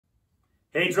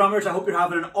Hey drummers, I hope you're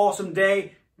having an awesome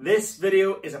day. This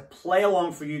video is a play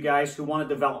along for you guys who want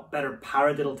to develop better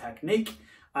paradiddle technique.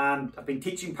 I've been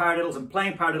teaching paradiddles and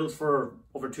playing paradiddles for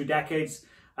over 2 decades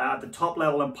at the top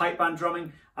level in pipe band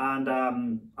drumming, and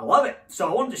I love it. So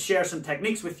I wanted to share some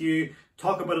techniques with you,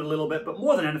 talk about it a little bit, but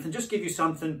more than anything, just give you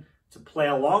something to play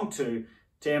along to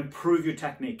improve your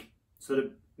technique so that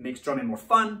it makes drumming more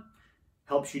fun,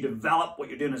 helps you develop what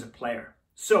you're doing as a player.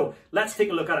 So let's take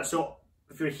a look at it. So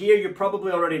if you're here, you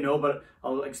probably already know, but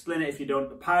I'll explain it if you don't.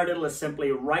 The paradiddle is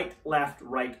simply right, left,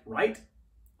 right, right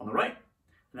on the right,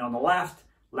 and then on the left,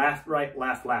 left, right,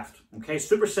 left, left. Okay,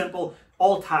 super simple,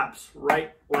 all taps,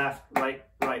 right, left, right,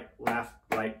 right, left,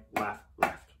 right, left,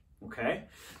 left. Okay,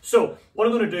 so what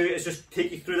I'm going to do is just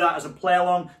take you through that as a play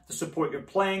along to support your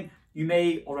playing. You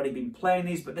may already been playing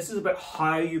these, but this is about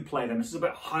how you play them. This is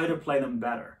about how to play them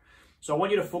better. So I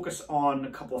want you to focus on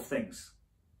a couple of things.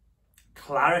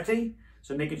 Clarity,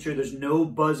 so making sure there's no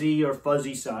buzzy or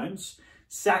fuzzy sounds.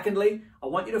 Secondly, I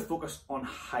want you to focus on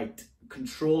height,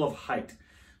 control of height.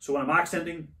 So when I'm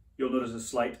accenting, you'll notice a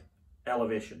slight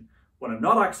elevation. When I'm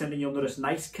not accenting, you'll notice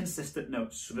nice consistent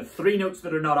notes. So the 3 notes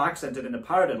that are not accented in the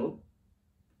paradiddle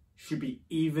should be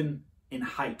even in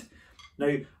height.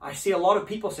 Now, I see a lot of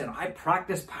people saying, I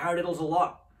practice paradiddles a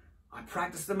lot. I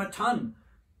practice them a ton.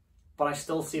 But I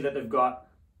still see that they've got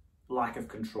lack of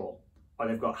control, or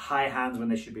they've got high hands when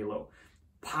they should be low.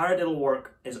 Paradiddle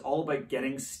work is all about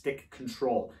getting stick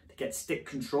control. To get stick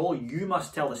control, you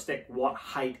must tell the stick what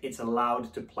height it's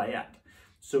allowed to play at.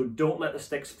 So don't let the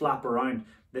sticks flap around.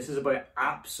 This is about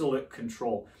absolute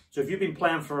control. So if you've been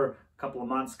playing for a couple of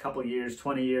months, couple of years,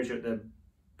 20 years, you're at the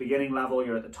beginning level,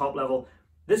 you're at the top level,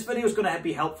 this video is going to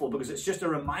be helpful because it's just a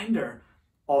reminder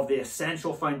of the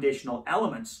essential foundational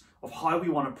elements of how we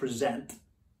want to present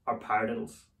our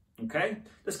paradiddles. Okay,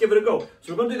 let's give it a go.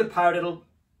 So we're going to do the paradiddle.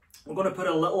 We're going to put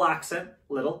a little accent,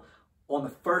 on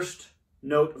the first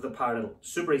note of the paradiddle.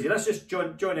 Super easy. Let's just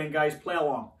join in, guys. Play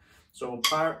along. So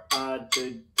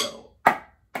paradiddle.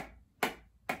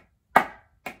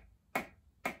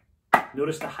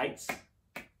 Notice the heights.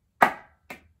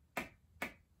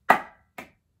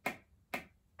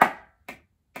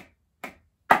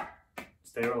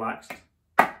 Stay relaxed.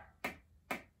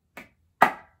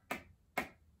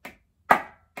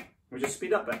 We just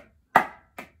speed up it.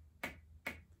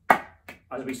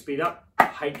 As we speed up, the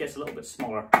height gets a little bit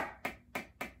smaller.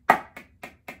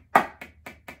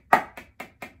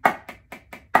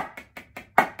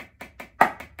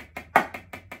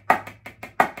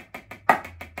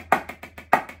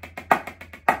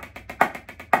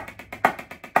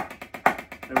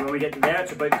 And when we get to there,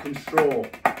 it's about control.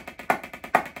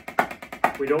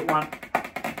 We don't want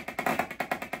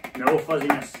no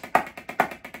fuzziness.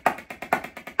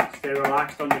 Stay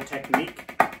relaxed on your technique.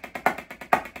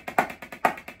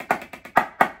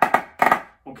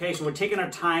 Okay, so we're taking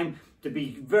our time to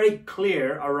be very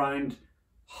clear around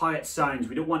how it sounds.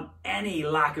 We don't want any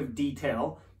lack of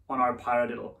detail on our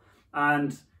paradiddle.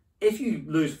 And if you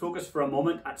lose focus for a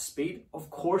moment at speed, of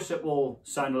course it will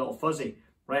sound a little fuzzy,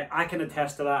 right? I can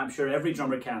attest to that. I'm sure every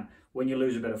drummer can. When you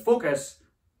lose a bit of focus,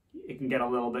 it can get a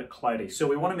little bit cloudy. So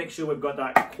we want to make sure we've got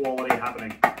that quality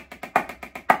happening.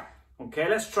 Okay,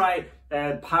 let's try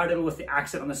paradiddle with the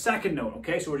accent on the second note.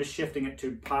 Okay, so we're just shifting it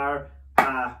to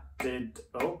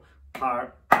paradiddle,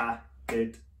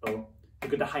 paradiddle.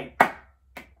 Look at the height.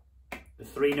 The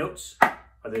 3 notes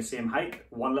are the same height,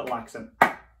 1 little accent.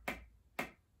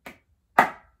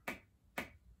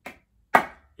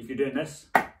 If you're doing this,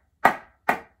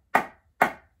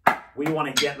 we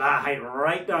want to get that height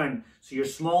right down. So your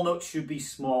small notes should be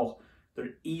small.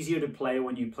 They're easier to play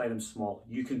when you play them small.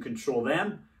 You can control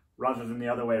them rather than the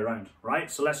other way around,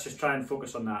 right? So let's just try and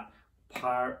focus on that.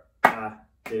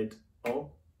 Paradiddle,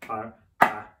 paradiddle.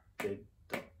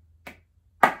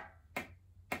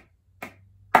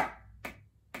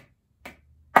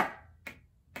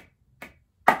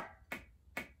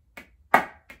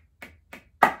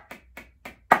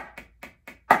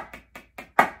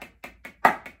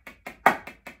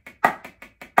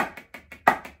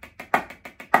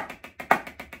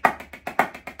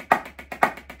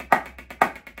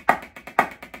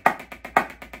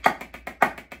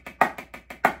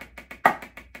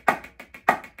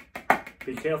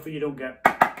 Be careful you don't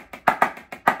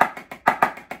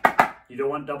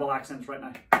want double accents right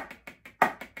now.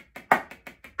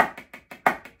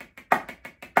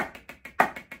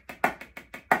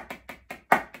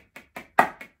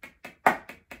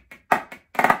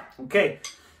 Okay,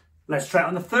 let's try it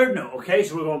on the third note, okay?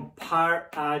 So we're going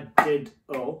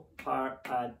paradiddle,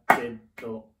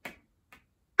 paradiddle.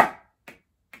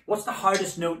 What's the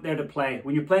hardest note there to play?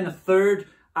 When you're playing the third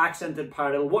accented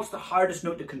paradiddle, what's the hardest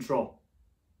note to control?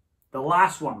 The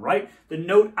last one, right? The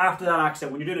note after that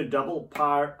accent, when you're doing a double,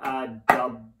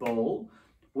 par-a-double,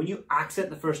 when you accent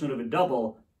the first note of a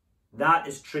double, that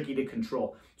is tricky to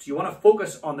control. So you want to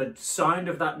focus on the sound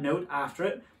of that note after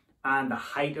it and the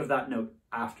height of that note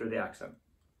after the accent.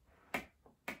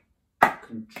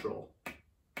 Control.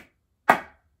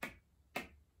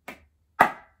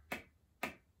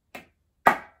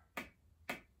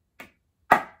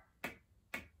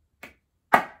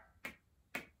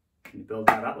 Can you build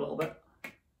that up a little bit?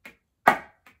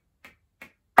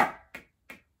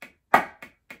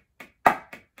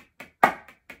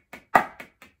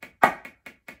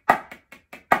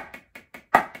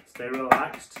 Stay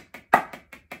relaxed.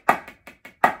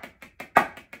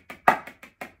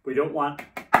 We don't want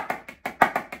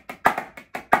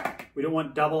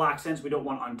double accents. We don't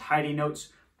want untidy notes.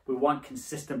 We want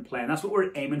consistent playing. That's what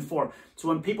we're aiming for. So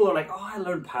when people are like, oh, I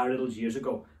learned paradiddles years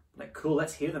ago. Like, cool,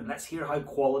 let's hear them. Let's hear how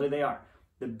quality they are.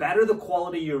 The better the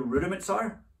quality your rudiments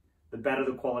are, the better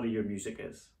the quality your music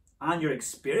is. And your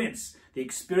experience, the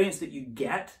experience that you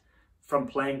get from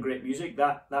playing great music,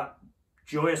 that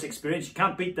joyous experience, you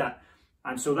can't beat that.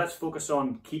 And so let's focus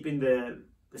on keeping the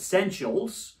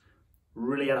essentials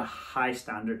really at a high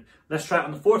standard. Let's try it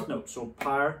on the fourth note. So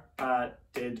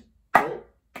par-a-diddle.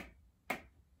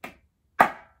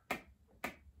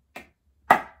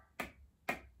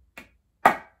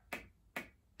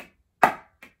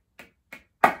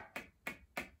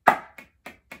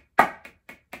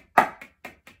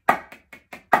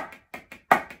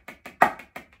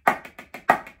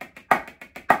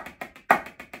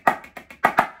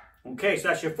 Okay, so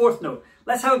that's your fourth note.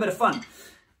 Let's have a bit of fun.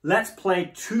 Let's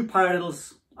play 2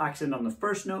 paradiddles accented on the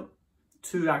first note,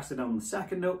 2 accented on the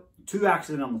second note, 2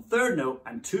 accented on the third note,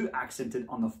 and 2 accented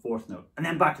on the fourth note. And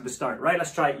then back to the start, right?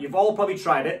 Let's try it. You've all probably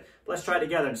tried it, but let's try it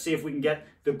together and see if we can get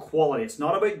the quality. It's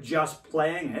not about just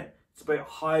playing it, it's about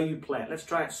how you play it. Let's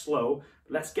try it slow,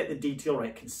 but let's get the detail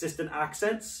right. Consistent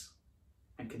accents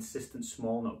and consistent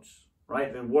small notes,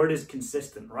 right? The word is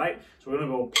consistent, right? So we're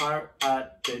gonna go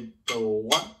par-a-diddle,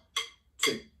 1,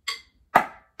 2.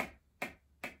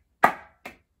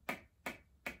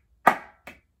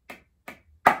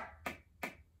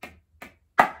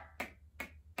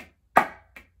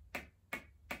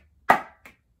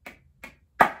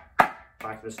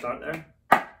 Back to the start there.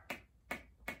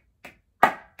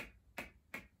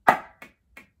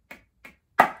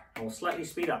 I'll slightly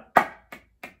speed up.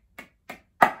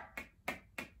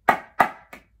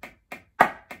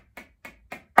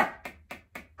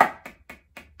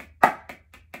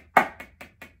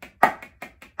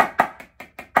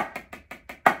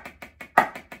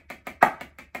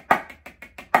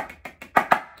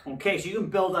 Okay, so you can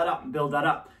build that up and build that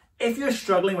up. If you're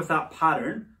struggling with that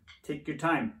pattern, take your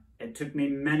time. It took me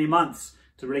many months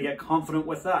to really get confident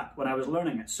with that when I was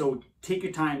learning it. So take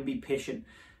your time, be patient.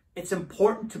 It's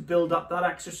important to build up that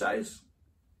exercise.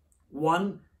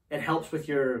 1, it helps with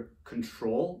your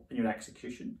control and your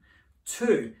execution.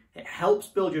 2, it helps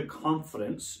build your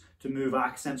confidence to move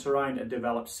accents around and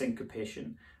develop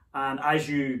syncopation. And as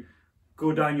you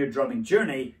go down your drumming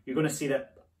journey, you're going to see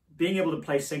that being able to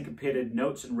play syncopated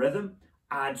notes and rhythm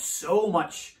adds so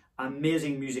much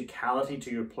amazing musicality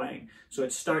to your playing. So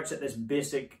it starts at this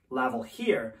basic level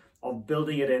here of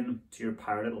building it into your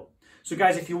paradiddle. So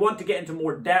guys, if you want to get into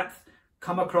more depth,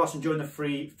 come across and join the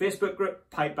free Facebook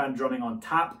group, Pipe Band Drumming on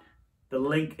Tap. The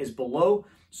link is below.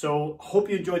 So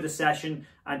hope you enjoyed the session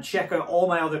and check out all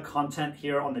my other content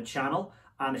here on the channel.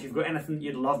 And if you've got anything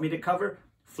you'd love me to cover,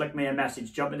 flick me a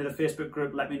message, jump into the Facebook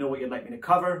group, let me know what you'd like me to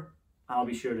cover, and I'll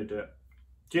be sure to do it.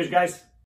 Cheers guys.